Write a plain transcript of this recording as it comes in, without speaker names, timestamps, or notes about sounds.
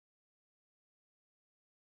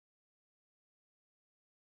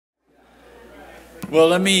Well,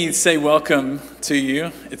 let me say welcome to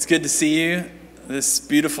you. It's good to see you this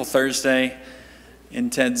beautiful Thursday in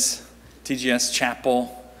TEDS TGS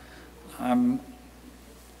Chapel. I'm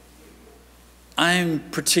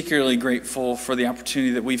particularly grateful for the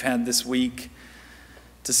opportunity that we've had this week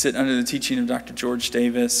to sit under the teaching of Dr. George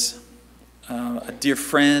Davis, a dear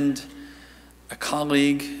friend, a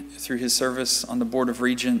colleague through his service on the Board of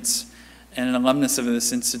Regents, and an alumnus of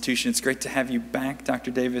this institution. It's great to have you back,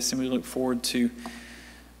 Dr. Davis, and we look forward to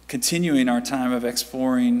continuing our time of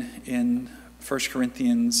exploring in 1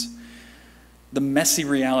 Corinthians the messy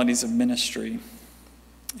realities of ministry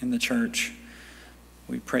in the church.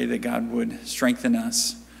 We pray that God would strengthen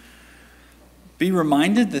us. Be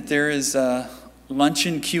reminded that there is a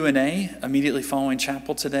luncheon Q&A immediately following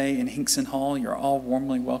chapel today in Hinkson Hall. You're all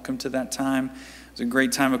warmly welcome to that time. It was a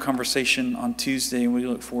great time of conversation on Tuesday, and we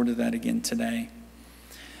look forward to that again today.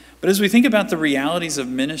 But as we think about the realities of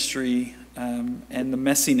ministry and the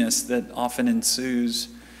messiness that often ensues,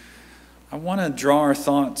 I want to draw our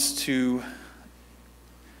thoughts to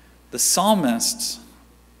the psalmist's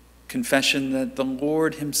confession that the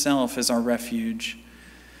Lord himself is our refuge.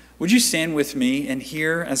 Would you stand with me and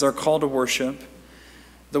hear, as our call to worship,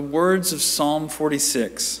 the words of Psalm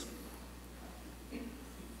 46?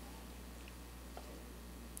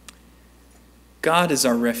 God is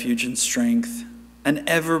our refuge and strength, an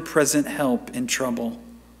ever-present help in trouble.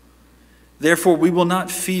 Therefore we will not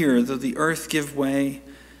fear, though the earth give way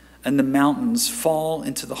and the mountains fall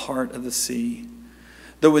into the heart of the sea,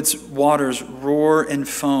 though its waters roar and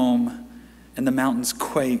foam and the mountains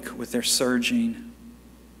quake with their surging.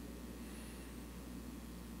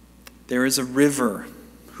 There is a river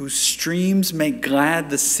whose streams make glad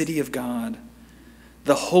the city of God,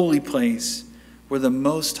 the holy place where the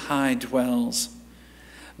Most High dwells.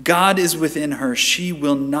 God is within her, she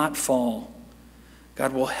will not fall.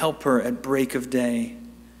 God will help her at break of day.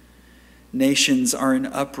 Nations are in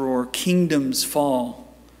uproar, kingdoms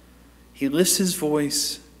fall. He lifts his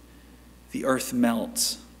voice, the earth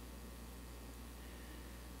melts.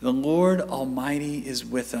 The Lord Almighty is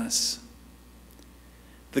with us.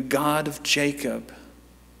 The God of Jacob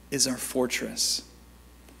is our fortress.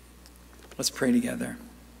 Let's pray together.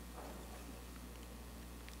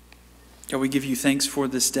 God, we give you thanks for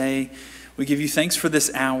this day. We give you thanks for this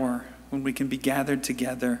hour when we can be gathered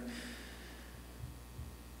together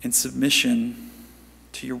in submission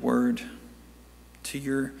to your word, to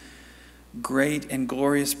your great and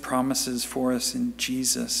glorious promises for us in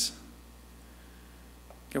Jesus.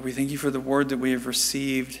 God, we thank you for the word that we have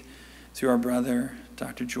received through our brother,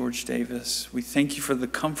 Dr. George Davis. We thank you for the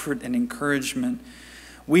comfort and encouragement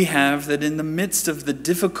we have that in the midst of the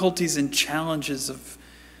difficulties and challenges of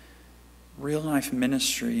real life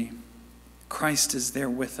ministry, Christ is there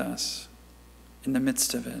with us in the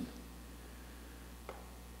midst of it,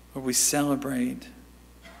 where we celebrate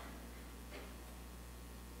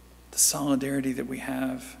the solidarity that we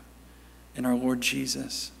have in our Lord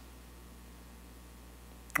Jesus.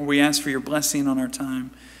 We ask for your blessing on our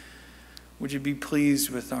time. Would you be pleased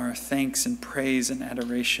with our thanks and praise and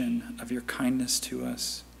adoration of your kindness to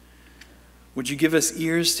us? Would you give us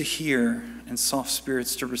ears to hear and soft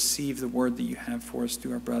spirits to receive the word that you have for us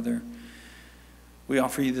through our brother? We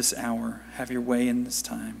offer you this hour. Have your way in this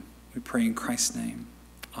time. We pray in Christ's name.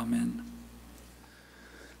 Amen.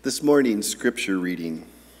 This morning's scripture reading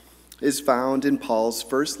is found in Paul's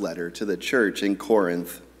first letter to the church in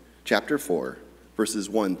Corinth, chapter 4, verses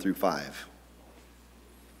 1 through 5.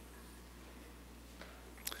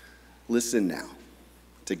 Listen now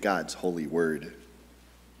to God's holy word.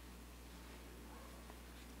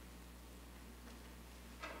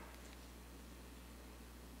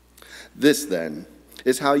 This, then,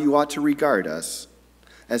 is how you ought to regard us,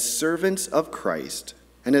 as servants of Christ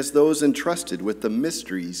and as those entrusted with the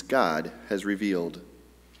mysteries God has revealed.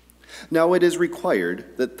 Now it is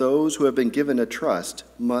required that those who have been given a trust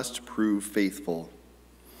must prove faithful.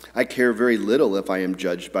 I care very little if I am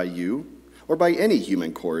judged by you or by any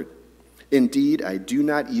human court. Indeed, I do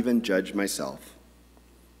not even judge myself.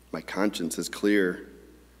 My conscience is clear,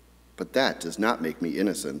 but that does not make me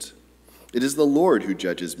innocent. It is the Lord who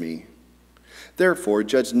judges me. Therefore,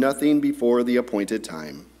 judge nothing before the appointed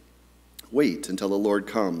time. Wait until the Lord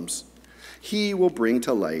comes. He will bring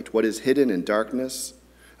to light what is hidden in darkness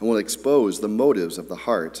and will expose the motives of the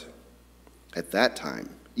heart. At that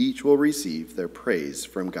time, each will receive their praise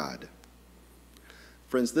from God.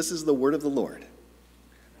 Friends, this is the word of the Lord.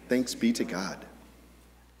 Thanks be to God.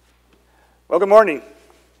 Well, good morning.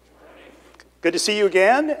 Good to see you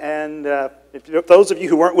again. And if those of you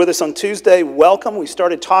who weren't with us on Tuesday, welcome. We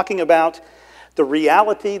started talking about the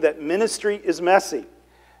reality that ministry is messy.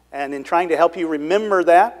 And in trying to help you remember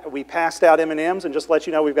that, we passed out M&Ms and just let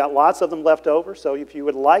you know we've got lots of them left over. So if you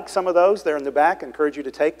would like some of those, they're in the back. I encourage you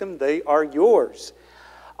to take them. They are yours.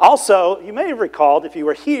 Also, you may have recalled, if you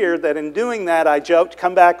were here, that in doing that, I joked,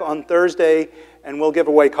 come back on Thursday and we'll give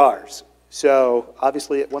away cars. So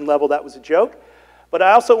obviously at one level that was a joke. But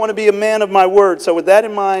I also want to be a man of my word. So with that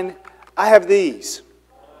in mind, I have these.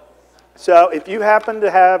 So if you happen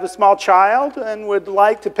to have a small child and would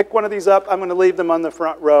like to pick one of these up, I'm going to leave them on the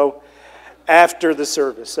front row after the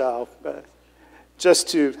service. So just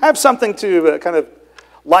to have something to kind of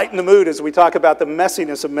lighten the mood as we talk about the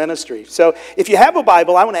messiness of ministry. So if you have a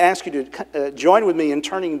Bible, I want to ask you to join with me in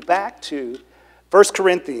turning back to 1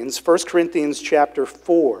 Corinthians chapter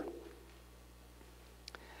 4.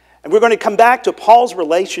 And we're going to come back to Paul's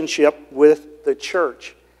relationship with the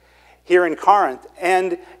church here in Corinth.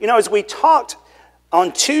 And, you know, as we talked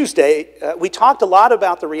on Tuesday, we talked a lot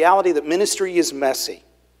about the reality that ministry is messy.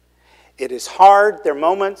 It is hard. There are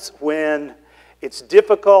moments when it's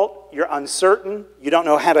difficult, you're uncertain, you don't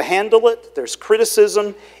know how to handle it, there's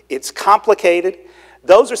criticism, it's complicated.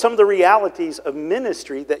 Those are some of the realities of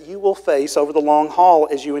ministry that you will face over the long haul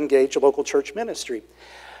as you engage a local church ministry.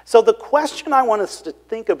 So the question I want us to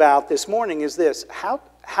think about this morning is this: how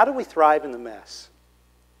do we thrive in the mess?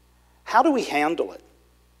 How do we handle it?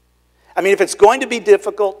 I mean, if it's going to be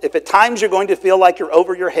difficult, if at times you're going to feel like you're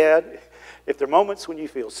over your head, if there are moments when you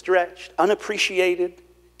feel stretched, unappreciated,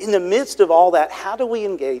 in the midst of all that, how do we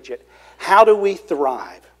engage it? How do we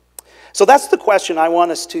thrive? So that's the question I want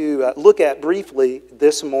us to look at briefly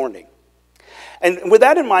this morning. And with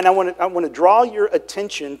that in mind, I want to draw your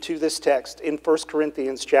attention to this text in 1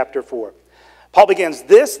 Corinthians chapter 4. Paul begins,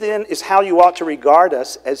 "This then is how you ought to regard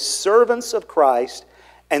us as servants of Christ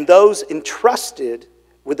and those entrusted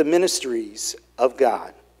with the ministries of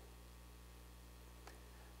God."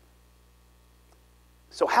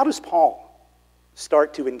 So how does Paul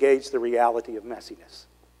start to engage the reality of messiness?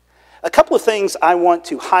 A couple of things I want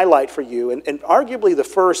to highlight for you, and arguably the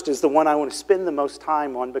first is the one I want to spend the most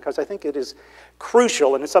time on because I think it is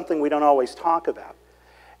crucial and it's something we don't always talk about.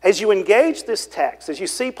 As you engage this text, as you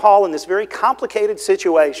see Paul in this very complicated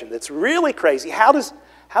situation that's really crazy, how does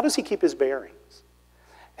he keep his bearings?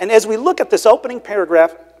 And as we look at this opening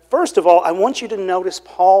paragraph, first of all, I want you to notice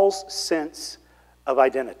Paul's sense of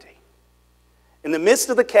identity. In the midst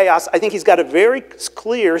of the chaos, I think he's got a very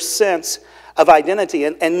clear sense of identity.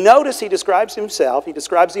 And notice he describes himself, he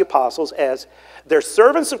describes the apostles as they're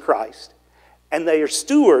servants of Christ, and they are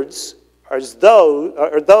stewards, as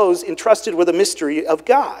those entrusted with the mystery of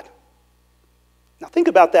God. Now think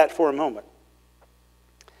about that for a moment.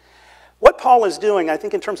 What Paul is doing, I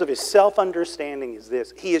think in terms of his self-understanding, is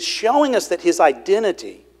this. He is showing us that his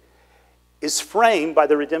identity is framed by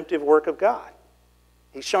the redemptive work of God.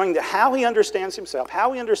 He's showing that how he understands himself,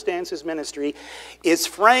 how he understands his ministry, is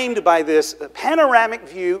framed by this panoramic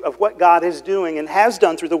view of what God is doing and has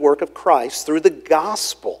done through the work of Christ, through the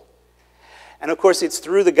gospel. And of course, it's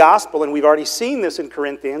through the gospel, and we've already seen this in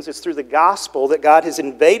Corinthians, it's through the gospel that God has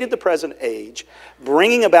invaded the present age,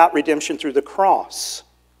 bringing about redemption through the cross.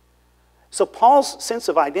 So Paul's sense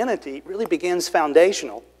of identity really begins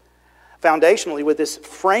foundationally with this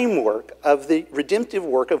framework of the redemptive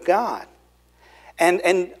work of God.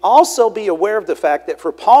 And also be aware of the fact that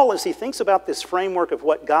for Paul, as he thinks about this framework of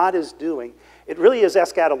what God is doing, it really is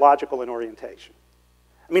eschatological in orientation.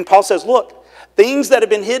 I mean, Paul says, look, things that have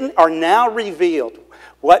been hidden are now revealed.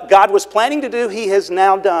 What God was planning to do, he has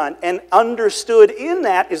now done. And understood in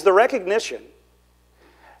that is the recognition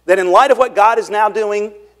that in light of what God is now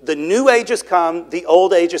doing, the new age has come, the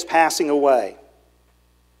old age is passing away.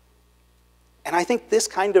 And I think this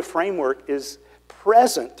kind of framework is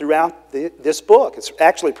present throughout this book. It's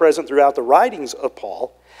actually present throughout the writings of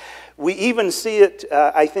Paul. We even see it,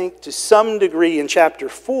 I think, to some degree in chapter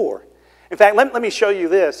 4. In fact, let me show you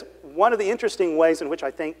this. One of the interesting ways in which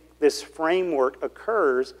I think this framework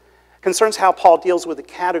occurs concerns how Paul deals with the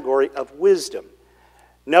category of wisdom.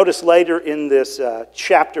 Notice later in this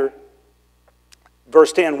chapter,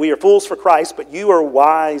 verse 10, "We are fools for Christ, but you are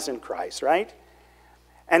wise in Christ," right?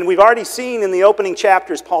 And we've already seen in the opening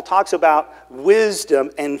chapters, Paul talks about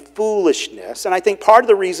wisdom and foolishness. And I think part of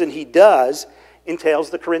the reason he does entails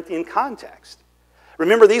the Corinthian context.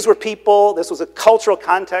 Remember, these were people, this was a cultural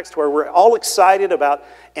context where we're all excited about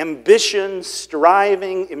ambition,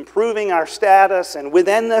 striving, improving our status. And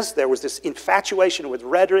within this, there was this infatuation with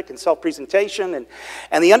rhetoric and self-presentation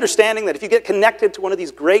and the understanding that if you get connected to one of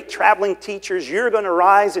these great traveling teachers, you're going to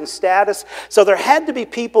rise in status. So there had to be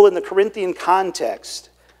people in the Corinthian context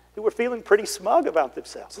who were feeling pretty smug about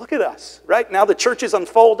themselves. Look at us, right? Now the church is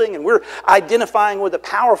unfolding and we're identifying with the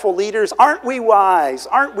powerful leaders. Aren't we wise?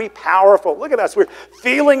 Aren't we powerful? Look at us. We're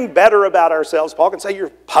feeling better about ourselves. Paul can say you're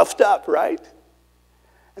puffed up, right?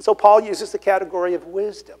 And so Paul uses the category of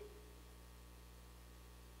wisdom.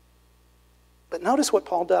 But notice what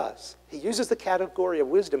Paul does. He uses the category of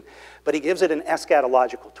wisdom, but he gives it an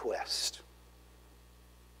eschatological twist.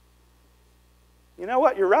 You know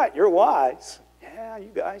what? You're right. You're wise. Yeah,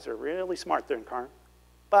 you guys are really smart there in Corinth.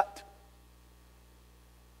 But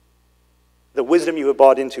the wisdom you have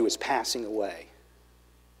bought into is passing away.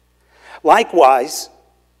 Likewise,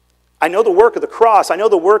 I know the work of the cross, I know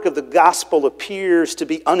the work of the gospel appears to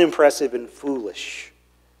be unimpressive and foolish,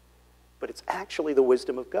 but it's actually the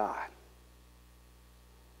wisdom of God.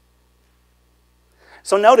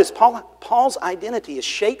 So notice, Paul's identity is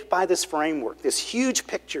shaped by this framework, this huge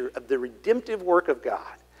picture of the redemptive work of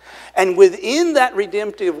God. And within that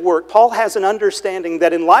redemptive work, Paul has an understanding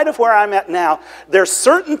that in light of where I'm at now, there are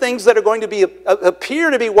certain things that are going to appear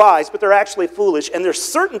to be wise, but they're actually foolish. And there's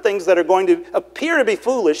certain things that are going to appear to be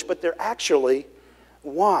foolish, but they're actually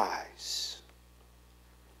wise.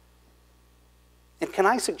 And can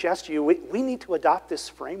I suggest to you, we need to adopt this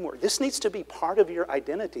framework. This needs to be part of your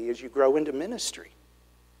identity as you grow into ministry.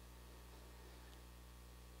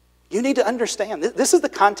 You need to understand, this is the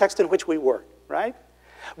context in which we work, right?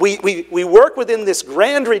 We work within this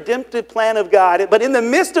grand redemptive plan of God, but in the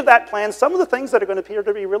midst of that plan, some of the things that are going to appear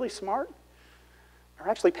to be really smart are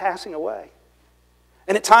actually passing away.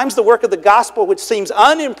 And at times the work of the gospel, which seems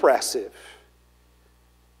unimpressive,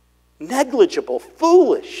 negligible,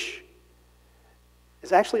 foolish,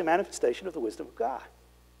 is actually a manifestation of the wisdom of God.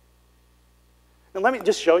 Now let me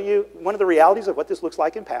just show you one of the realities of what this looks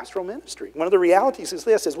like in pastoral ministry. One of the realities is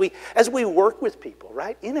this, as we work with people,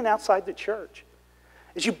 right, in and outside the church,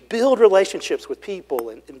 as you build relationships with people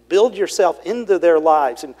and build yourself into their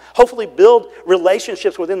lives and hopefully build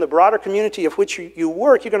relationships within the broader community of which you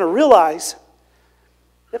work, you're going to realize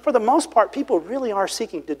that for the most part, people really are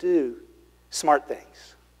seeking to do smart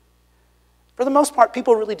things. For the most part,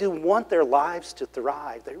 people really do want their lives to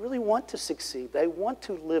thrive. They really want to succeed. They want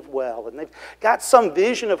to live well, and they've got some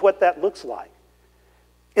vision of what that looks like.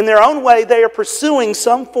 In their own way, they are pursuing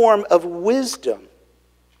some form of wisdom.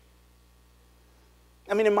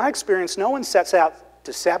 I mean, in my experience, no one sets out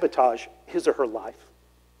to sabotage his or her life,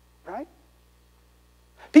 right?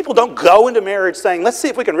 People don't go into marriage saying, let's see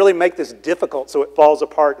if we can really make this difficult so it falls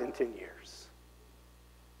apart in 10 years.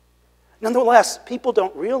 Nonetheless, people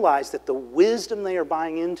don't realize that the wisdom they are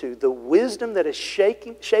buying into, the wisdom that is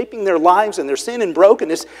shaping their lives and their sin and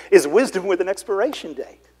brokenness, is wisdom with an expiration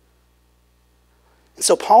date. And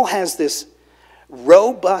so Paul has this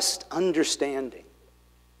robust understanding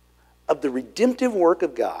of the redemptive work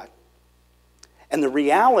of God and the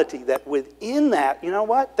reality that within that, you know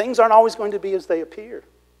what? Things aren't always going to be as they appear.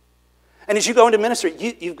 And as you go into ministry,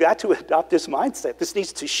 you've got to adopt this mindset. This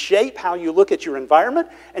needs to shape how you look at your environment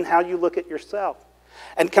and how you look at yourself.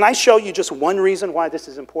 And can I show you just one reason why this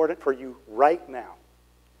is important for you right now?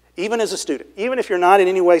 Even as a student, even if you're not in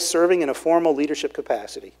any way serving in a formal leadership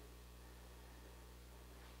capacity.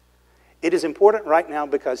 It is important right now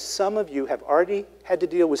because some of you have already had to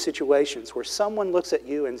deal with situations where someone looks at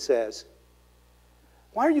you and says,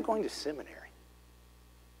 why are you going to seminary?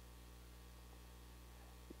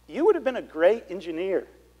 You would have been a great engineer.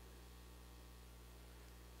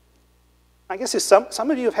 I guess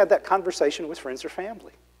some of you have had that conversation with friends or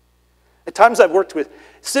family. At times I've worked with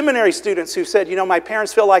seminary students who said, you know, my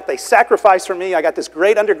parents feel like they sacrificed for me. I got this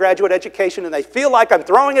great undergraduate education and they feel like I'm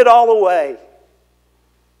throwing it all away.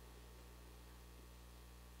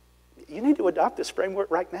 You need to adopt this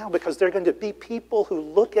framework right now because there are going to be people who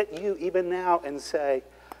look at you even now and say,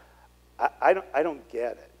 I don't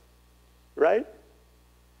get it, right?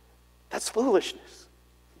 That's foolishness.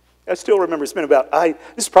 I still remember it's been this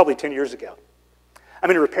is probably 10 years ago.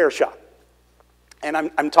 I'm in a repair shop. And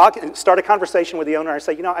I'm start a conversation with the owner. I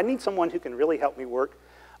say, you know, I need someone who can really help me work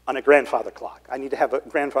on a grandfather clock. I need to have a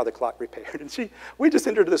grandfather clock repaired. And we just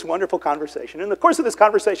entered this wonderful conversation. And in the course of this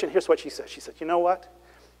conversation, here's what she said. She said, you know what?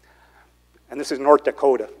 And this is North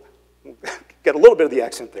Dakota. Got a little bit of the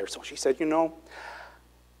accent there. So she said, you know,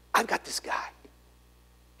 I've got this guy.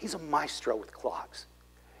 He's a maestro with clocks.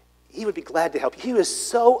 He would be glad to help you. He is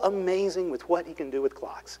so amazing with what he can do with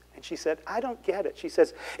clocks. And she said, I don't get it. She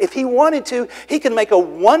says, if he wanted to, he could make a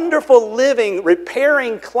wonderful living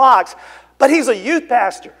repairing clocks, but he's a youth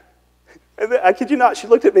pastor. And I kid you not, she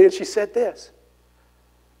looked at me and she said this,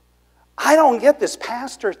 I don't get this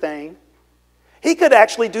pastor thing. He could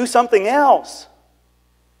actually do something else.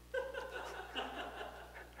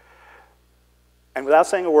 And without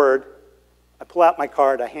saying a word, I pull out my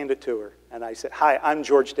card, I hand it to her, and I said, "Hi, I'm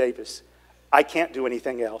George Davis. I can't do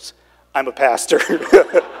anything else. I'm a pastor."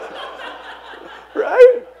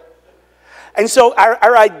 Right? And so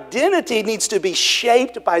our identity needs to be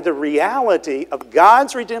shaped by the reality of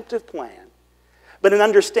God's redemptive plan, but an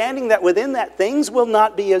understanding that within that things will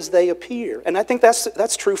not be as they appear. And I think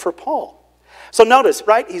that's true for Paul. So notice,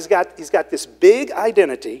 right, he's got this big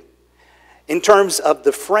identity in terms of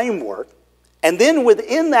the framework, and then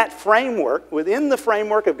within that framework, within the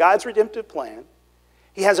framework of God's redemptive plan,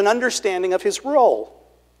 he has an understanding of his role.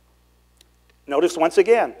 Notice once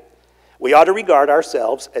again, we ought to regard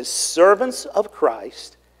ourselves as servants of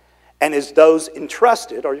Christ and as those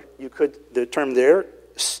entrusted, or you could, the term there,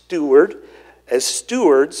 steward, as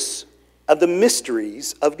stewards of the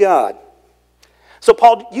mysteries of God. So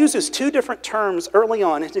Paul uses two different terms early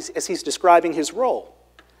on as he's describing his role.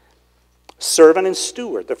 Servant and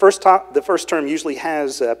steward. The first term usually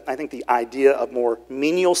has, I think, the idea of more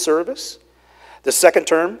menial service. The second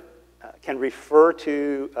term can refer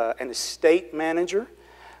to an estate manager,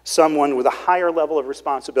 someone with a higher level of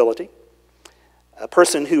responsibility, a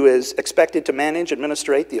person who is expected to manage,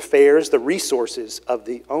 administrate the affairs, the resources of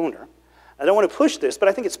the owner. I don't want to push this, but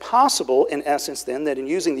I think it's possible, in essence, then, that in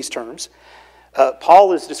using these terms,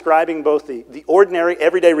 Paul is describing both the ordinary,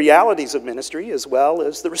 everyday realities of ministry as well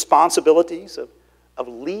as the responsibilities of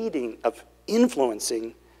leading, of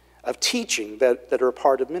influencing, of teaching that are a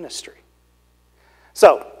part of ministry.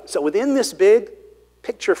 So within this big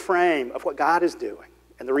picture frame of what God is doing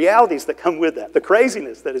and the realities that come with that, the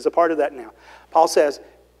craziness that is a part of that now, Paul says,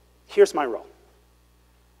 here's my role.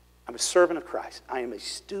 I'm a servant of Christ. I am a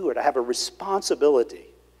steward. I have a responsibility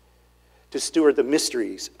to steward the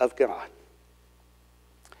mysteries of God.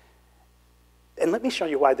 And let me show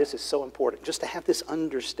you why this is so important, just to have this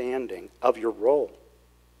understanding of your role.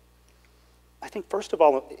 I think, first of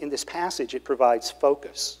all, in this passage, it provides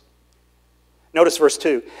focus. Notice verse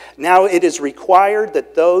 2. Now it is required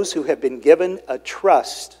that those who have been given a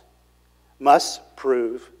trust must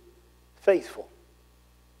prove faithful.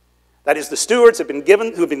 That is, the stewards who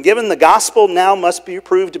have been given the gospel now must be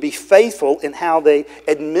proved to be faithful in how they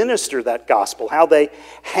administer that gospel, how they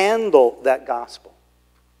handle that gospel.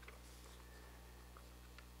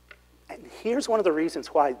 And here's one of the reasons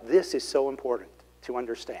why this is so important to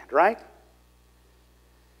understand, right?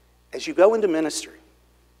 As you go into ministry,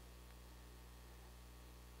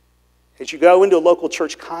 as you go into a local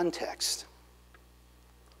church context,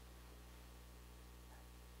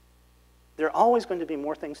 there are always going to be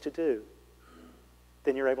more things to do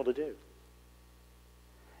than you're able to do.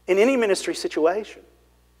 In any ministry situation,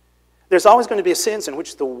 there's always going to be a sense in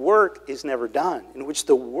which the work is never done, in which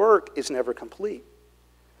the work is never complete.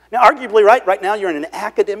 Now, arguably, right now you're in an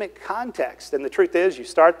academic context, and the truth is you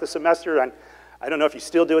start the semester, and I don't know if you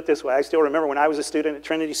still do it this way. I still remember when I was a student at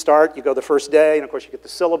Trinity Start, you go the first day, and of course you get the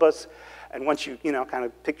syllabus, and once you kind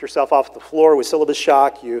of pick yourself off the floor with syllabus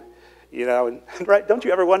shock, and right, don't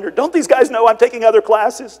you ever wonder, don't these guys know I'm taking other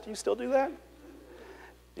classes? Do you still do that?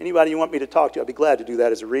 Anybody you want me to talk to, I'd be glad to do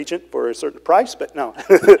that as a regent for a certain price, but no.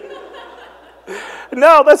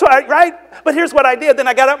 No, that's right? But here's what I did. Then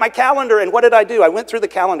I got out my calendar, and what did I do? I went through the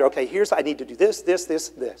calendar. Okay, I need to do this, this, this,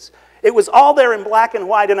 this. It was all there in black and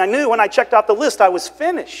white, and I knew when I checked off the list I was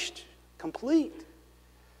finished, complete.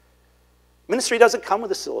 Ministry doesn't come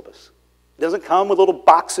with a syllabus. It doesn't come with little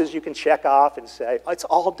boxes you can check off and say, it's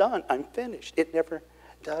all done, I'm finished. It never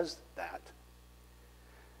does that.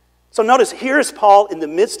 So notice, here's Paul in the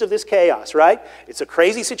midst of this chaos, right? It's a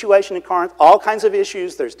crazy situation in Corinth, all kinds of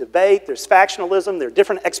issues. There's debate, there's factionalism, there are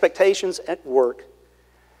different expectations at work.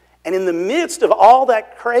 And in the midst of all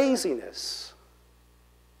that craziness,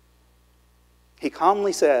 he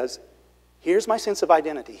calmly says, here's my sense of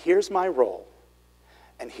identity, here's my role,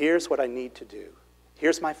 and here's what I need to do.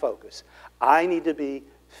 Here's my focus. I need to be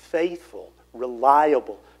faithful,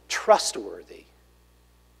 reliable, trustworthy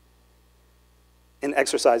in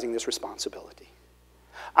exercising this responsibility.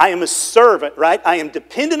 I am a servant, right? I am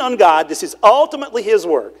dependent on God. This is ultimately His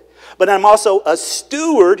work. But I'm also a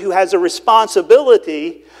steward who has a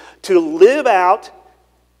responsibility to live out,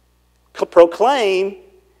 proclaim,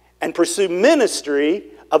 and pursue ministry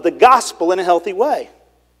of the gospel in a healthy way.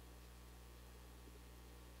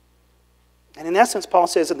 And in essence, Paul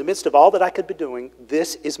says, in the midst of all that I could be doing,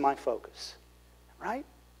 this is my focus, right?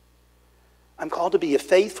 I'm called to be a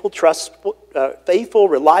faithful,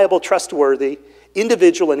 reliable, trustworthy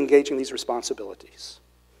individual in engaging these responsibilities.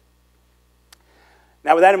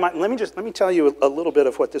 Now, with that in mind, let me tell you a little bit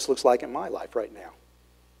of what this looks like in my life right now.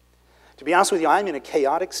 To be honest with you, I'm in a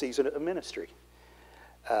chaotic season of ministry.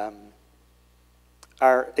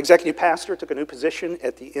 Our executive pastor took a new position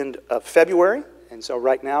at the end of February, and so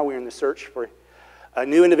right now we're in the search for a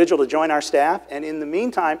new individual to join our staff, and in the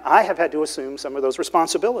meantime, I have had to assume some of those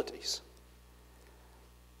responsibilities.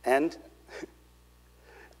 And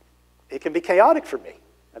it can be chaotic for me.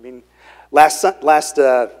 I mean, last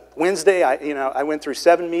Wednesday, I went through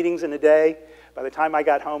 7 meetings in a day. By the time I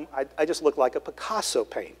got home, I just looked like a Picasso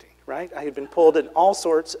painting, right? I had been pulled in all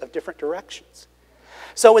sorts of different directions.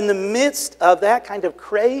 So in the midst of that kind of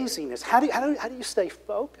craziness, how do you stay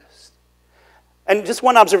focused? And just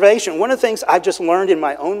one observation, one of the things I've just learned in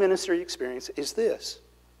my own ministry experience is this.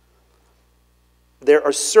 There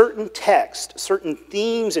are certain texts, certain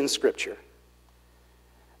themes in Scripture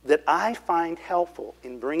that I find helpful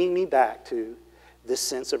in bringing me back to this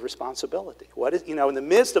sense of responsibility. What is, in the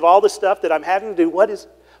midst of all the stuff that I'm having to do, what is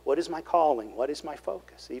my calling? What is my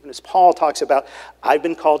focus? Even as Paul talks about, I've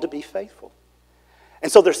been called to be faithful.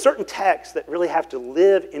 And so there's certain texts that really have to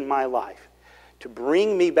live in my life to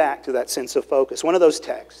bring me back to that sense of focus. One of those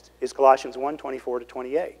texts is Colossians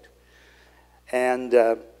 1:24-28. And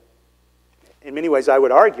in many ways, I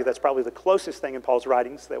would argue that's probably the closest thing in Paul's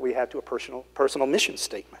writings that we have to a personal mission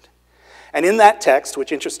statement. And in that text,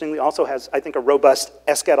 which interestingly also has, I think, a robust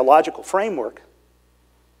eschatological framework,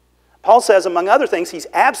 Paul says, among other things, he's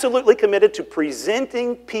absolutely committed to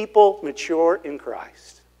presenting people mature in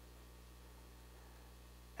Christ.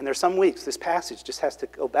 And there's some weeks this passage just has to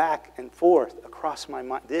go back and forth across my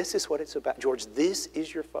mind. This is what it's about. George, this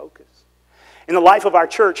is your focus. In the life of our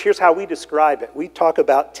church, here's how we describe it. We talk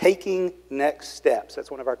about taking next steps. That's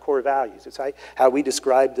one of our core values. It's how we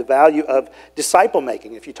describe the value of disciple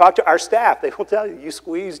making. If you talk to our staff, they will tell you, you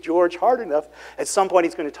squeeze George hard enough, at some point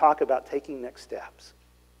he's going to talk about taking next steps.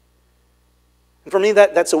 And for me,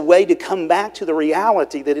 that's a way to come back to the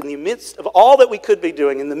reality that in the midst of all that we could be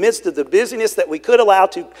doing, in the midst of the busyness that we could allow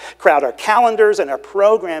to crowd our calendars and our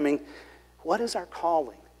programming, what is our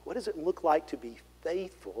calling? What does it look like to be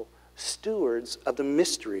faithful stewards of the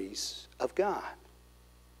mysteries of God?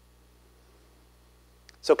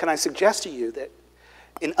 So can I suggest to you that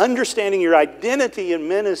in understanding your identity in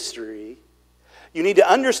ministry, you need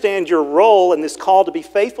to understand your role in this call to be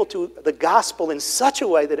faithful to the gospel in such a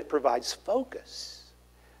way that it provides focus.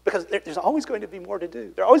 Because there's always going to be more to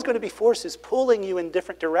do. There are always going to be forces pulling you in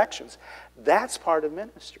different directions. That's part of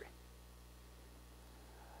ministry.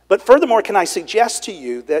 But furthermore, can I suggest to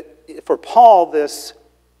you that for Paul, this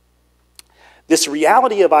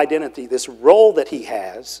reality of identity, this role that he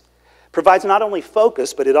has, provides not only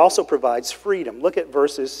focus, but it also provides freedom. Look at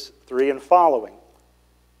verses 3 and following.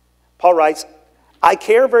 Paul writes, I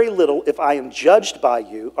care very little if I am judged by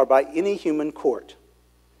you or by any human court.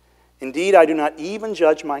 Indeed, I do not even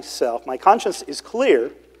judge myself. My conscience is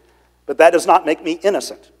clear, but that does not make me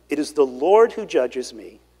innocent. It is the Lord who judges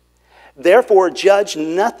me. Therefore, judge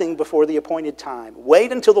nothing before the appointed time.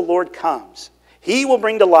 Wait until the Lord comes. He will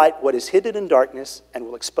bring to light what is hidden in darkness and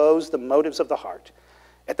will expose the motives of the heart.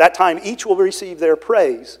 At that time, each will receive their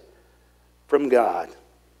praise from God.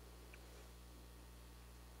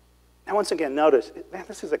 Now, once again, notice, man,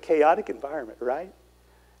 this is a chaotic environment, right?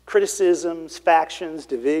 Criticisms, factions,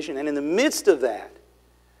 division. And in the midst of that,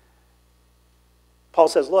 Paul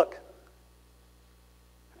says, look,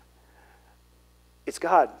 it's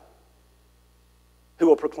God who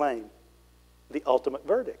will proclaim the ultimate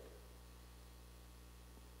verdict.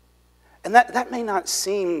 And that may not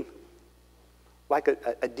seem like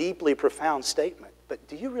a deeply profound statement, but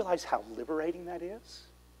do you realize how liberating that is?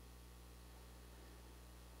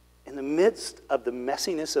 In the midst of the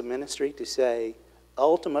messiness of ministry, to say,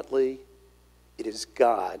 ultimately, it is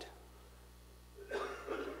God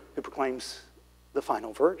who proclaims the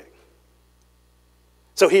final verdict.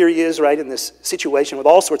 So here he is, right, in this situation with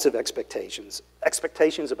all sorts of expectations.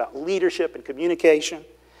 Expectations about leadership and communication.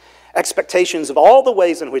 Expectations of all the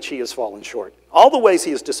ways in which he has fallen short. All the ways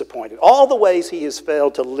he is disappointed. All the ways he has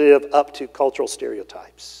failed to live up to cultural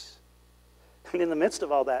stereotypes. And in the midst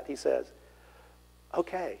of all that, he says,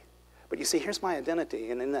 okay, but you see, here's my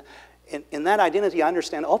identity. And in that identity, I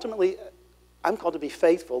understand ultimately I'm called to be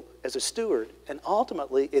faithful as a steward. And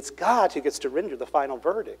ultimately, it's God who gets to render the final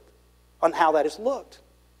verdict on how that has looked.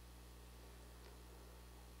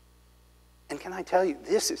 And can I tell you,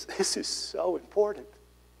 this is so important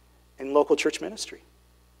in local church ministry.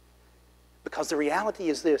 Because the reality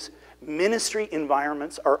is this, ministry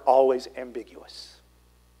environments are always ambiguous.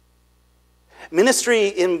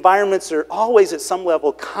 Ministry environments are always at some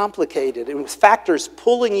level complicated and with factors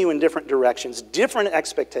pulling you in different directions, different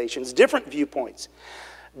expectations, different viewpoints,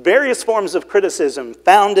 various forms of criticism,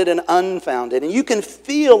 founded and unfounded, and you can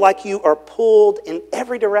feel like you are pulled in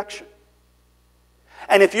every direction.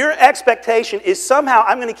 And if your expectation is somehow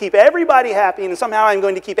I'm going to keep everybody happy and somehow I'm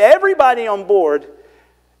going to keep everybody on board,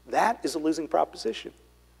 that is a losing proposition.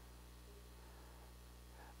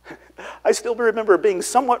 I still remember being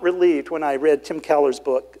somewhat relieved when I read Tim Keller's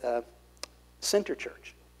book, Center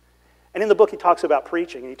Church. And in the book he talks about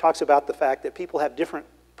preaching, and he talks about the fact that people have different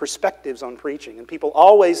perspectives on preaching, and people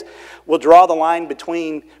always will draw the line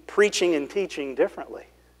between preaching and teaching differently.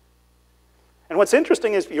 And what's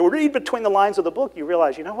interesting is, if you read between the lines of the book, you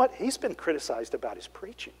realize, you know what? He's been criticized about his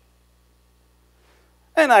preaching.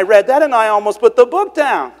 And I read that and I almost put the book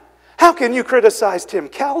down. How can you criticize Tim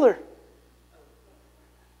Keller?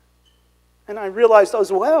 And I realized as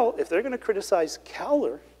well, if they're going to criticize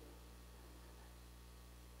Keller,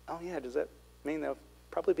 oh yeah, does that mean there'll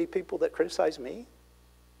probably be people that criticize me?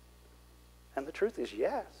 And the truth is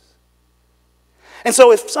yes. And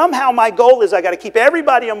so if somehow my goal is I got to keep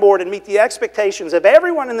everybody on board and meet the expectations of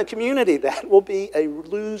everyone in the community, that will be a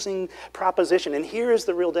losing proposition. And here is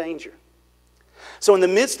the real danger. So in the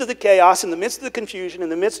midst of the chaos, in the midst of the confusion, in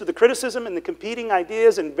the midst of the criticism and the competing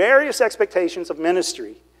ideas and various expectations of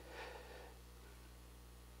ministry,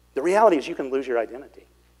 the reality is you can lose your identity.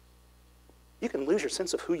 You can lose your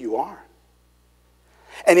sense of who you are.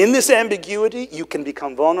 And in this ambiguity, you can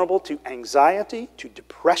become vulnerable to anxiety, to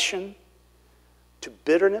depression, to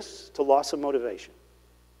bitterness, to loss of motivation.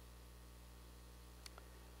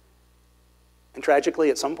 And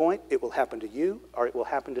tragically, at some point, it will happen to you or it will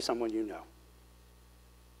happen to someone you know.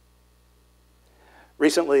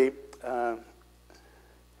 Recently, one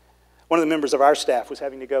of the members of our staff was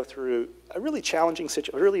having to go through a really challenging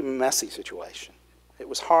situation, a really messy situation. It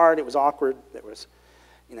was hard, it was awkward, there was,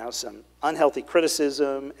 some unhealthy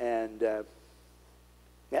criticism, and it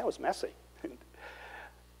was messy.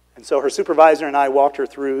 And so her supervisor and I walked her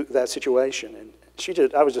through that situation, and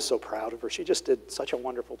I was just so proud of her. She just did such a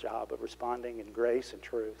wonderful job of responding in grace and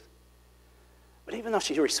truth. But even though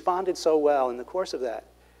she responded so well, in the course of that,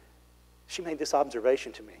 she made this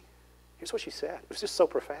observation to me. Here's what she said. It was just so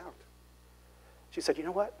profound. She said, you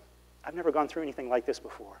know what? I've never gone through anything like this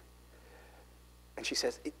before. And she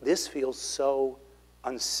says, this feels so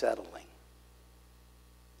unsettling.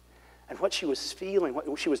 And what she was feeling,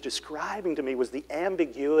 what she was describing to me was the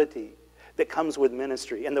ambiguity that comes with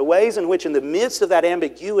ministry and the ways in which in the midst of that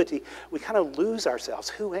ambiguity, we kind of lose ourselves.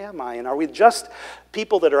 Who am I? And are we just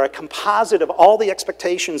people that are a composite of all the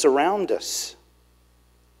expectations around us?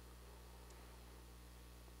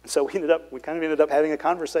 And so we kind of ended up having a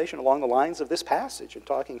conversation along the lines of this passage and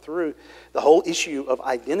talking through the whole issue of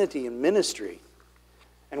identity and ministry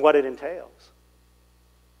and what it entails.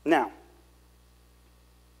 Now,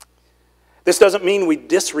 this doesn't mean we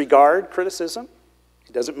disregard criticism.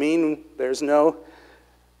 It doesn't mean there's no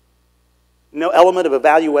element of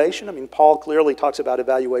evaluation. I mean, Paul clearly talks about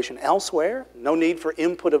evaluation elsewhere. No need for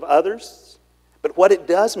input of others. But what it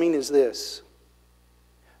does mean is this.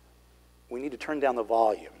 We need to turn down the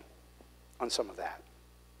volume on some of that.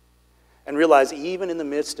 And realize even in the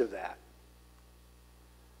midst of that,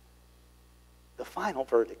 the final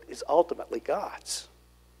verdict is ultimately God's.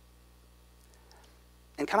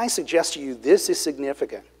 And can I suggest to you this is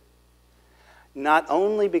significant, not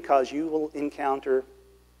only because you will encounter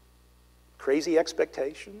crazy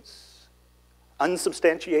expectations,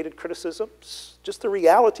 unsubstantiated criticisms, just the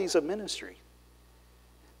realities of ministry.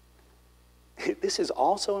 This is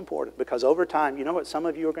also important because over time, you know what some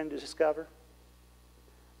of you are going to discover?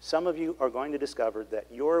 Some of you are going to discover that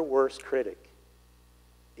your worst critic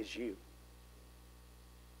is you.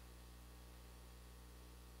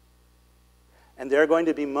 And there are going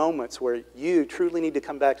to be moments where you truly need to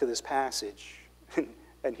come back to this passage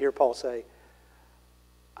and hear Paul say,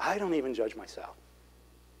 I don't even judge myself.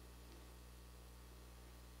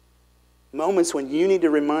 Moments when you need to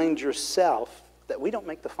remind yourself that we don't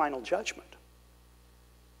make the final judgment.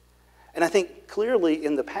 And I think clearly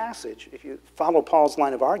in the passage, if you follow Paul's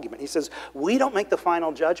line of argument, he says, we don't make the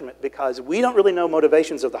final judgment because we don't really know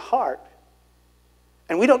motivations of the heart,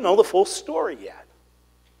 and we don't know the full story yet.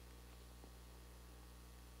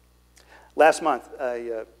 Last month,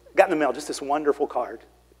 I got in the mail just this wonderful card,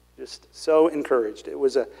 just so encouraged. It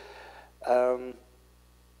was a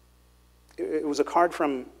card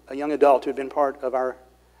from a young adult who had been part of our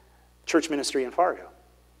church ministry in Fargo.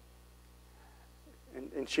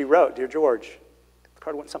 And she wrote, Dear George, the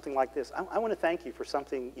card went something like this. I want to thank you for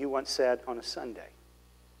something you once said on a Sunday.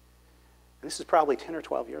 And this is probably 10 or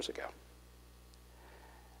 12 years ago.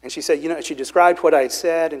 And she said, she described what I had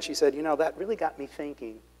said, and she said, that really got me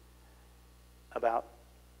thinking about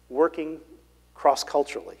working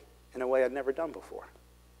cross-culturally in a way I'd never done before.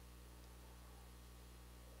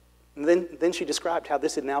 And then she described how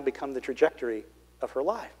this had now become the trajectory of her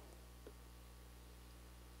life.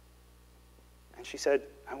 And she said,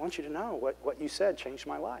 I want you to know what you said changed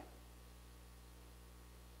my life.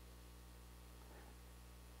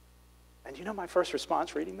 And you know my first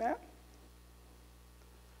response reading that?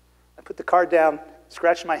 I put the card down,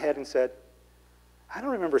 scratched my head, and said, I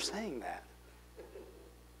don't remember saying that.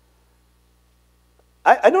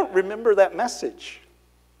 I don't remember that message.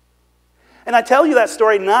 And I tell you that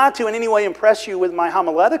story not to in any way impress you with my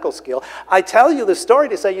homiletical skill. I tell you the story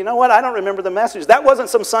to say, you know what, I don't remember the message. That wasn't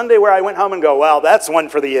some Sunday where I went home and go, wow, that's one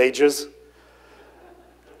for the ages.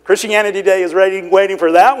 Christianity Today is waiting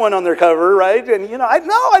for that one on their cover, right? And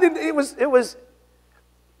I didn't. It was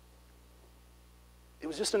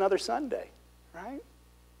just another Sunday, right?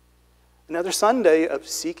 Another Sunday of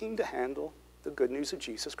seeking to handle the good news of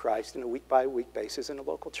Jesus Christ in a week-by-week basis in a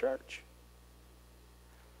local church.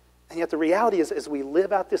 And yet the reality is, as we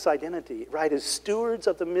live out this identity, right, as stewards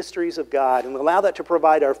of the mysteries of God, and we allow that to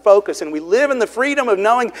provide our focus, and we live in the freedom of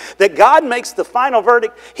knowing that God makes the final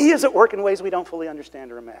verdict, He is at work in ways we don't fully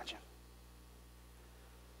understand or imagine.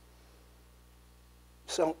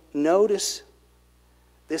 So notice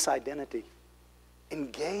this identity.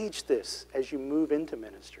 Engage this as you move into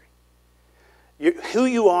ministry. Who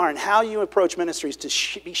you are and how you approach ministry is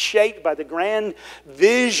to be shaped by the grand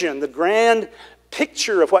vision, the grand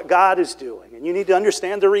picture of what God is doing. And you need to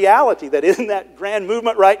understand the reality that in that grand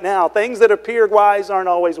movement right now, things that appear wise aren't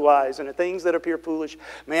always wise, and the things that appear foolish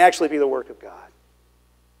may actually be the work of God.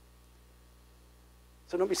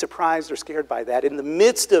 So don't be surprised or scared by that. In the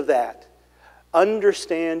midst of that,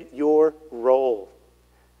 understand your role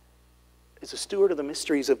as a steward of the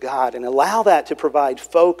mysteries of God and allow that to provide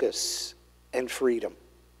focus and freedom.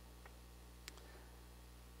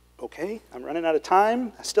 Okay, I'm running out of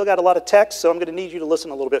time. I still got a lot of text, so I'm going to need you to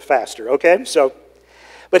listen a little bit faster, okay?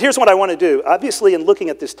 But here's what I want to do. Obviously, in looking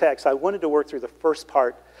at this text, I wanted to work through the first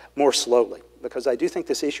part more slowly because I do think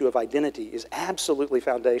this issue of identity is absolutely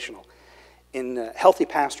foundational in healthy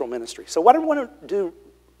pastoral ministry. So what I want to do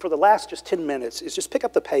for the last just 10 minutes is just pick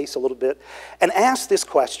up the pace a little bit and ask this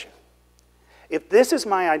question. If this is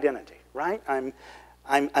my identity, right? I'm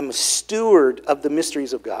a steward of the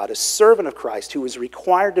mysteries of God, a servant of Christ who is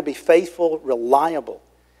required to be faithful, reliable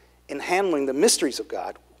in handling the mysteries of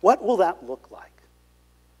God. What will that look like?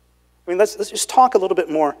 I mean, let's just talk a little bit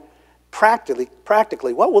more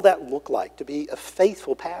practically. What will that look like to be a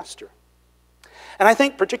faithful pastor? And I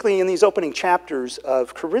think particularly in these opening chapters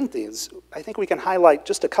of Corinthians, I think we can highlight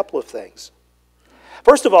just a couple of things.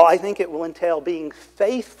 First of all, I think it will entail being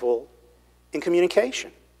faithful in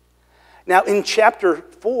communication. Now, in chapter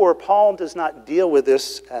 4, Paul does not deal with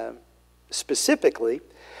this specifically,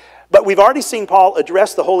 but we've already seen Paul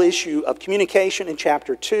address the whole issue of communication in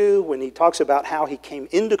chapter 2 when he talks about how he came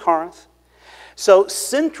into Corinth. So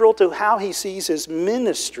central to how he sees his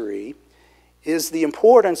ministry is the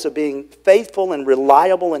importance of being faithful and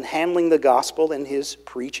reliable in handling the gospel in his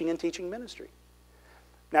preaching and teaching ministry.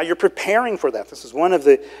 Now, you're preparing for that. This is one of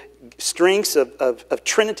the strengths of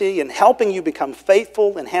Trinity in helping you become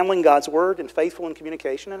faithful in handling God's word and faithful in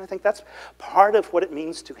communication. And I think that's part of what it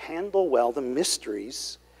means to handle well the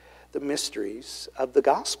mysteries of the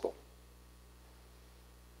gospel.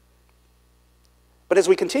 But as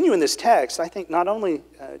we continue in this text, I think not only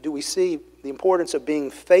do we see the importance of being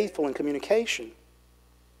faithful in communication,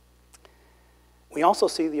 we also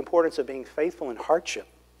see the importance of being faithful in hardship,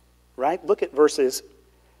 right? Look at verses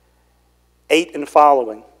 8 and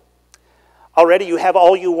following. Already you have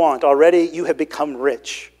all you want. Already you have become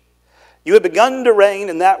rich. You have begun to reign,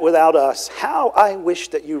 and that without us. How I wish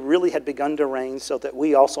that you really had begun to reign so that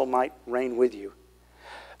we also might reign with you.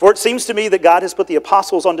 For it seems to me that God has put the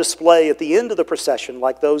apostles on display at the end of the procession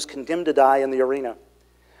like those condemned to die in the arena.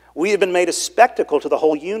 We have been made a spectacle to the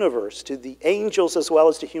whole universe, to the angels as well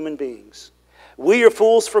as to human beings. We are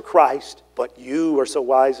fools for Christ, but you are so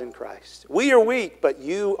wise in Christ. We are weak, but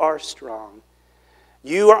you are strong.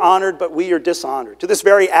 You are honored, but we are dishonored. To this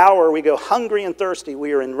very hour we go hungry and thirsty.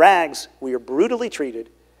 We are in rags. We are brutally treated.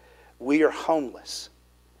 We are homeless.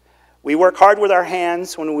 We work hard with our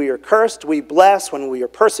hands. When we are cursed, we bless. When we are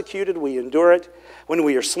persecuted, we endure it. When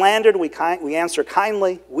we are slandered, we answer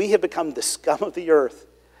kindly. We have become the scum of the earth,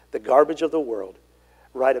 the garbage of the world,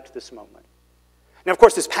 right up to this moment. Now, of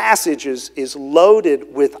course, this passage is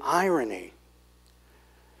loaded with irony.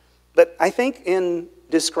 But I think in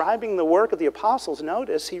describing the work of the apostles,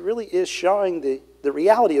 notice he really is showing the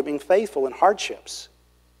reality of being faithful in hardships.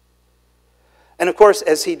 And of course,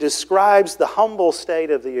 as he describes the humble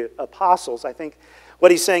state of the apostles, I think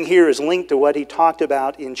what he's saying here is linked to what he talked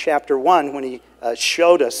about in chapter 1 when he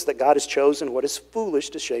showed us that God has chosen what is foolish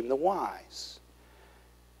to shame the wise.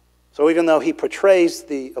 So even though he portrays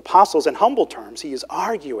the apostles in humble terms, he is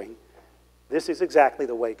arguing this is exactly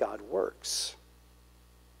the way God works.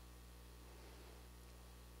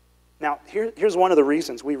 Now, here's one of the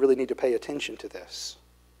reasons we really need to pay attention to this.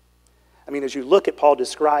 I mean, as you look at Paul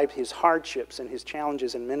describe his hardships and his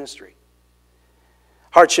challenges in ministry,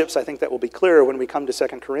 hardships, I think that will be clearer when we come to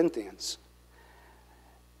 2 Corinthians,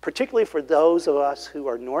 particularly for those of us who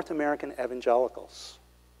are North American evangelicals.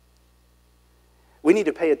 We need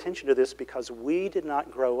to pay attention to this because we did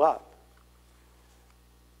not grow up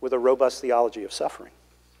with a robust theology of suffering.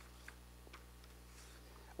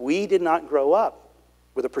 We did not grow up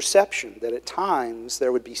with a perception that at times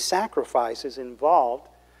there would be sacrifices involved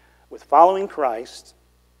with following Christ,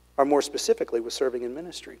 or more specifically, with serving in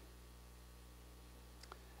ministry.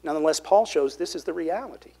 Nonetheless, Paul shows this is the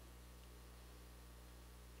reality.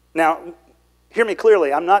 Now, hear me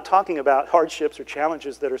clearly, I'm not talking about hardships or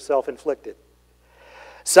challenges that are self-inflicted.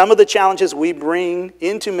 Some of the challenges we bring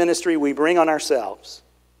into ministry, we bring on ourselves.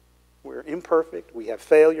 We're imperfect, we have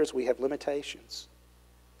failures, we have limitations.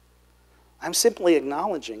 I'm simply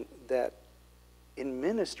acknowledging that in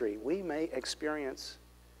ministry, we may experience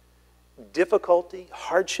difficulty,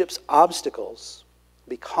 hardships, obstacles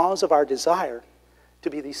because of our desire to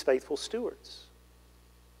be these faithful stewards.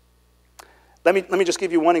 Let me just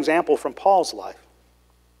give you one example from Paul's life.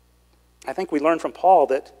 I think we learn from Paul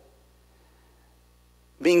that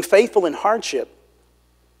being faithful in hardship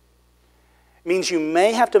means you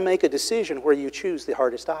may have to make a decision where you choose the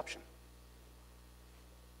hardest option.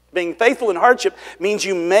 Being faithful in hardship means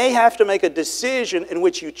you may have to make a decision in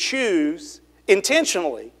which you choose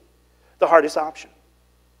intentionally the hardest option.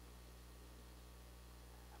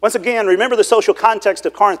 Once again, remember the social context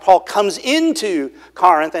of Corinth. Paul comes into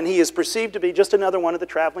Corinth and he is perceived to be just another one of the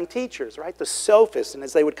traveling teachers, right? The sophists. And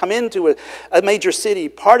as they would come into a major city,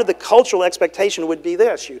 part of the cultural expectation would be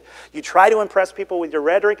this. You try to impress people with your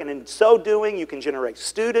rhetoric, and in so doing, you can generate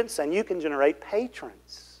students and you can generate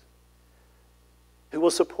patrons who will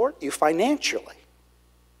support you financially.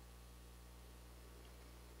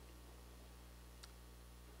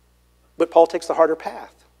 But Paul takes the harder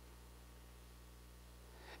path.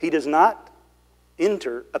 He does not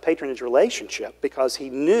enter a patronage relationship because he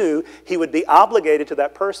knew he would be obligated to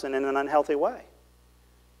that person in an unhealthy way.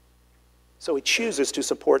 So he chooses to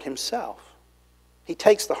support himself. He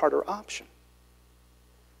takes the harder option.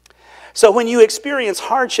 So when you experience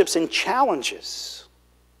hardships and challenges,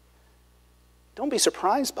 don't be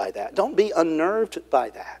surprised by that. Don't be unnerved by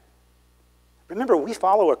that. Remember, we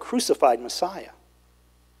follow a crucified Messiah.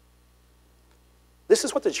 This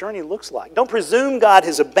is what the journey looks like. Don't presume God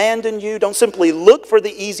has abandoned you. Don't simply look for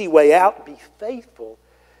the easy way out. Be faithful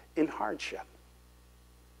in hardship.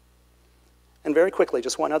 And very quickly,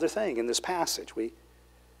 just one other thing in this passage.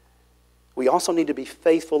 We also need to be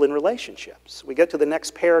faithful in relationships. We get to the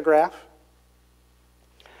next paragraph.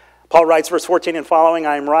 Paul writes, verse 14 and following,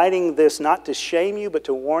 I am writing this not to shame you, but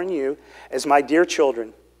to warn you as my dear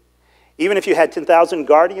children. Even if you had 10,000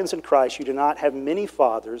 guardians in Christ, you do not have many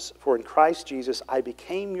fathers, for in Christ Jesus I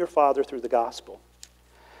became your father through the gospel.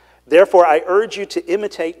 Therefore I urge you to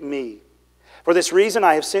imitate me. For this reason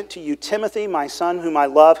I have sent to you Timothy, my son, whom I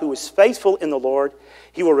love, who is faithful in the Lord.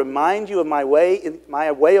 He will remind you of my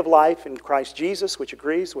way of life in Christ Jesus, which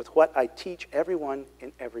agrees with what I teach everyone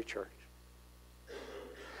in every church.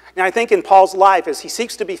 Now, I think in Paul's life, as he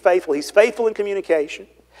seeks to be faithful, he's faithful in communication,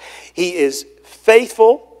 he is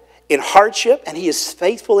faithful in hardship, and he is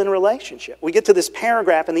faithful in relationship. We get to this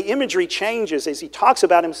paragraph, and the imagery changes as he talks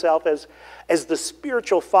about himself as the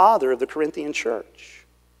spiritual father of the Corinthian church.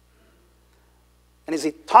 And as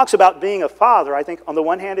he talks about being a father, I think on the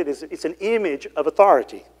one hand, it's an image of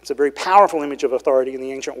authority. It's a very powerful image of authority in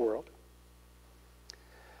the ancient world.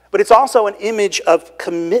 But it's also an image of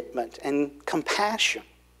commitment and compassion.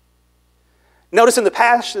 Notice in the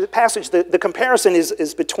passage, the comparison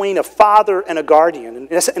is between a father and a guardian.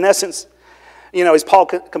 In essence, as Paul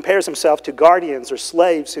compares himself to guardians or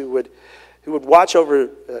slaves who would watch over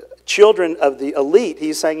children of the elite,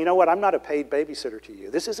 he's saying, you know what, I'm not a paid babysitter to you.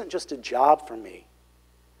 This isn't just a job for me.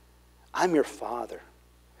 I'm your father.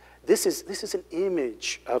 This is an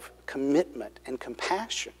image of commitment and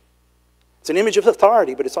compassion. It's an image of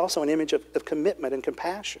authority, but it's also an image of commitment and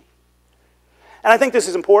compassion. And I think this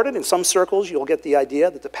is important. In some circles, you'll get the idea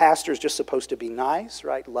that the pastor is just supposed to be nice,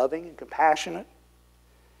 right? Loving and compassionate.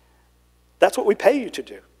 That's what we pay you to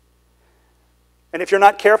do. And if you're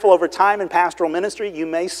not careful over time in pastoral ministry, you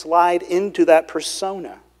may slide into that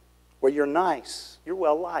persona where you're nice, you're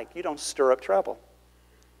well-liked, you don't stir up trouble.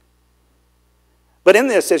 But in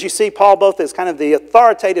this, as you see, Paul, both as kind of the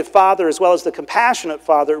authoritative father as well as the compassionate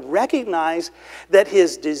father, recognize that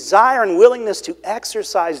his desire and willingness to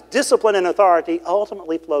exercise discipline and authority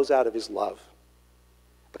ultimately flows out of his love.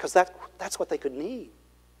 Because that's what they could need.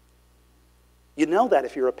 You know that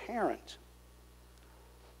if you're a parent.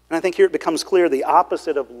 And I think here it becomes clear the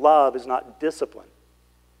opposite of love is not discipline.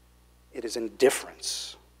 It is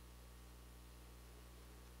indifference.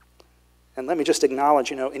 And let me just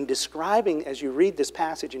acknowledge, in describing, as you read this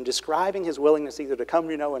passage, in describing his willingness either to come,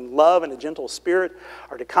 in love and a gentle spirit,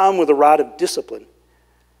 or to come with a rod of discipline,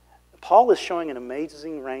 Paul is showing an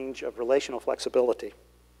amazing range of relational flexibility.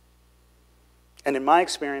 And in my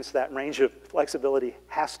experience, that range of flexibility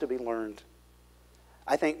has to be learned.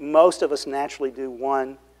 I think most of us naturally do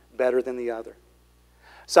one better than the other.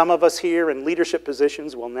 Some of us here in leadership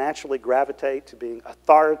positions will naturally gravitate to being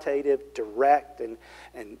authoritative, direct, and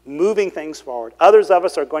moving things forward. Others of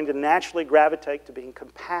us are going to naturally gravitate to being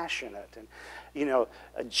compassionate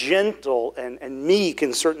and, gentle and meek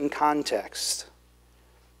in certain contexts.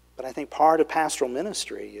 But I think part of pastoral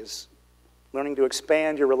ministry is learning to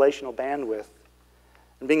expand your relational bandwidth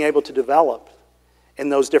and being able to develop in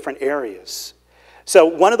those different areas. So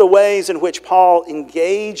one of the ways in which Paul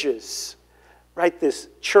engages this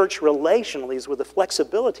church relationally is with the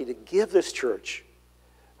flexibility to give this church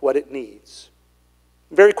what it needs.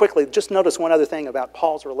 Very quickly, just notice one other thing about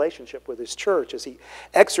Paul's relationship with his church as he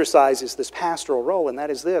exercises this pastoral role, and that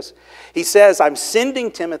is this. He says, I'm sending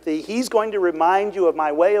Timothy. He's going to remind you of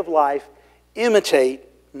my way of life. Imitate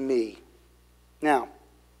me. Now,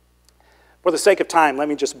 for the sake of time, let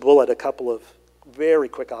me just bullet a couple of very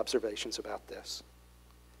quick observations about this.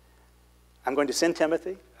 I'm going to send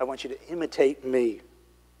Timothy. I want you to imitate me.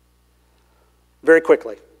 Very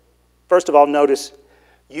quickly. First of all, notice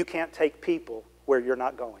you can't take people where you're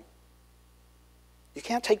not going. You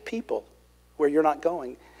can't take people where you're not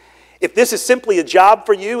going. If this is simply a job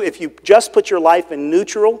for you, if you just put your life in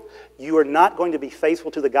neutral, you are not going to be faithful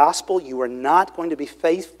to the gospel. You are not going to be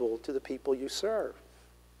faithful to the people you serve.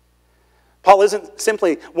 Paul isn't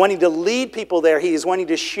simply wanting to lead people there. He is wanting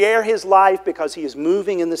to share his life because he is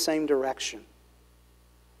moving in the same direction.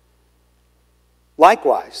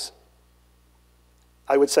 Likewise,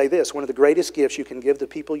 I would say this, one of the greatest gifts you can give the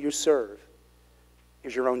people you serve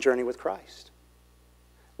is your own journey with Christ.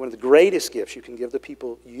 One of the greatest gifts you can give the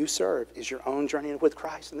people you serve is your own journey with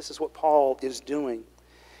Christ. And this is what Paul is doing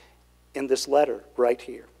in this letter right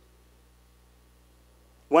here.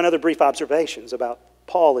 One other brief observation about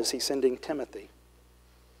Paul as he's sending Timothy.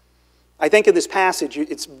 I think in this passage,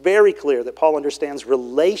 it's very clear that Paul understands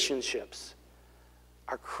relationships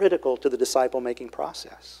are critical to the disciple-making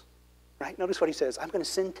process. Right? Notice what he says. I'm going to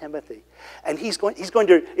send Timothy. And he's going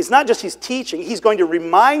to, it's not just his teaching, he's going to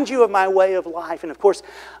remind you of my way of life. And of course,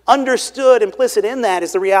 understood, implicit in that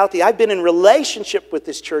is the reality. I've been in relationship with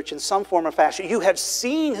this church in some form or fashion. You have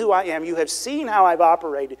seen who I am. You have seen how I've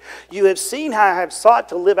operated. You have seen how I have sought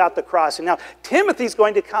to live out the cross. And now Timothy's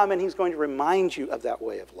going to come and he's going to remind you of that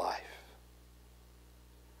way of life.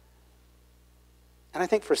 And I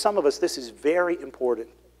think for some of us, this is very important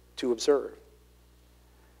to observe.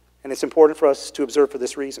 And it's important for us to observe for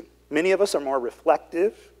this reason. Many of us are more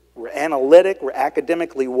reflective, we're analytic, we're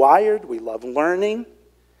academically wired, we love learning.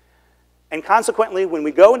 And consequently, when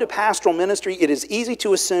we go into pastoral ministry, it is easy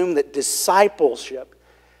to assume that discipleship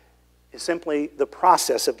is simply the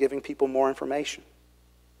process of giving people more information.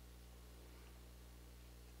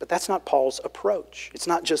 But that's not Paul's approach. It's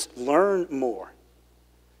not just learn more.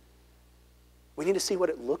 We need to see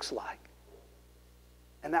what it looks like.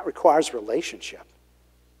 And that requires relationship.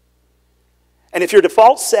 And if your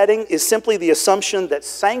default setting is simply the assumption that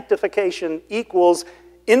sanctification equals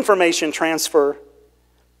information transfer,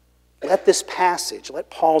 let this passage, let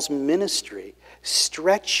Paul's ministry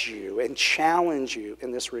stretch you and challenge you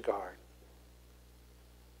in this regard.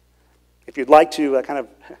 If you'd like to kind of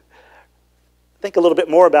think a little bit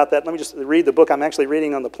more about that, let me just read the book I'm actually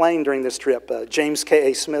reading on the plane during this trip. James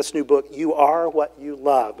K.A. Smith's new book, You Are What You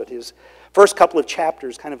Love. But his first couple of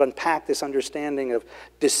chapters kind of unpack this understanding of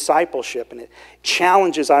discipleship, and it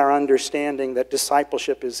challenges our understanding that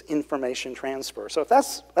discipleship is information transfer. So if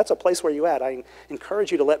that's a place where you're at, I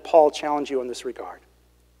encourage you to let Paul challenge you in this regard.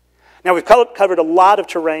 Now, we've covered a lot of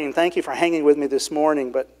terrain. Thank you for hanging with me this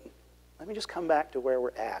morning, but let me just come back to where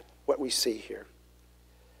we're at, what we see here.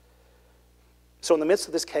 So in the midst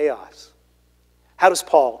of this chaos, how does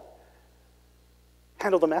Paul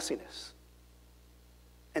handle the messiness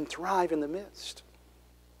and thrive in the midst?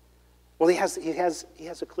 Well, he has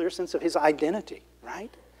a clear sense of his identity, right?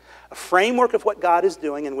 A framework of what God is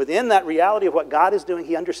doing, and within that reality of what God is doing,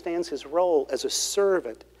 he understands his role as a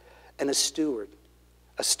servant and a steward.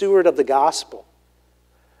 a steward of the gospel.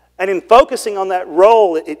 And in focusing on that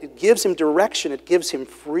role, it gives him direction, it gives him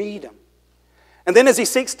freedom. And then as he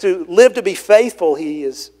seeks to live to be faithful,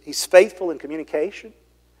 he's faithful in communication,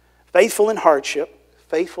 faithful in hardship,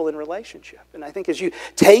 faithful in relationship. And I think as you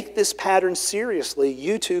take this pattern seriously,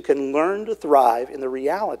 you too can learn to thrive in the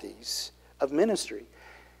realities of ministry,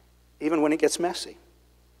 even when it gets messy.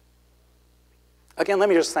 Again, let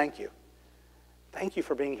me just thank you. Thank you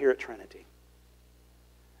for being here at Trinity.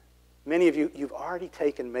 Many of you, you've already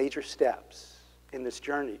taken major steps in this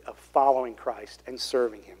journey of following Christ and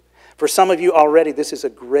serving Him. For some of you already, this is a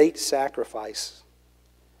great sacrifice.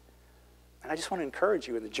 And I just want to encourage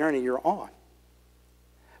you in the journey you're on.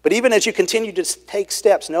 But even as you continue to take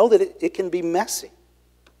steps, know that it can be messy.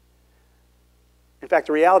 In fact,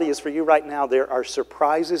 the reality is for you right now, there are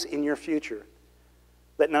surprises in your future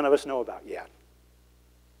that none of us know about yet.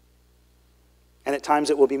 And at times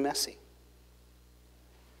it will be messy.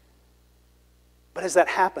 But as that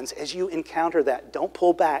happens, as you encounter that, don't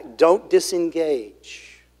pull back, don't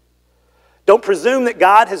disengage. Don't presume that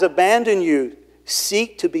God has abandoned you.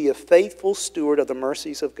 Seek to be a faithful steward of the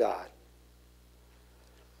mercies of God.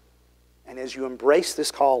 And as you embrace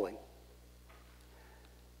this calling,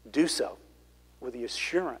 do so with the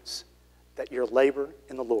assurance that your labor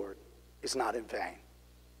in the Lord is not in vain.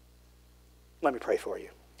 Let me pray for you.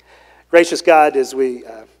 Gracious God, as we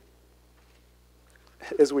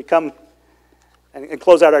come and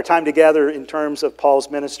close out our time together in terms of Paul's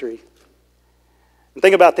ministry, and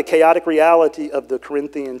think about the chaotic reality of the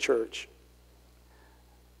Corinthian church,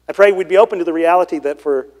 I pray we'd be open to the reality that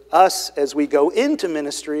for us as we go into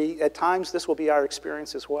ministry, at times this will be our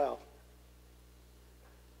experience as well.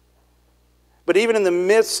 But even in the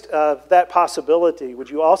midst of that possibility, would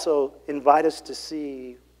you also invite us to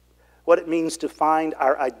see what it means to find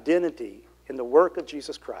our identity in the work of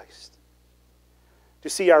Jesus Christ? To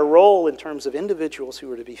see our role in terms of individuals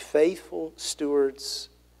who are to be faithful stewards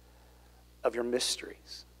of your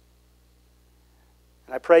mysteries.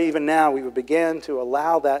 And I pray even now we would begin to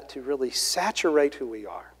allow that to really saturate who we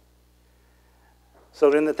are. So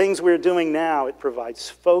that in the things we're doing now, it provides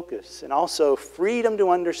focus and also freedom to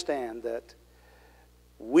understand that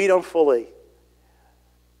we don't fully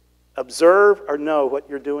observe or know what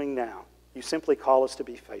you're doing now. You simply call us to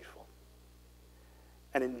be faithful.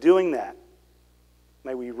 And in doing that,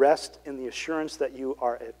 may we rest in the assurance that you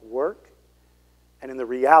are at work and in the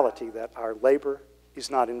reality that our labor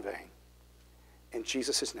is not in vain. In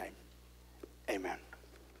Jesus' name, amen.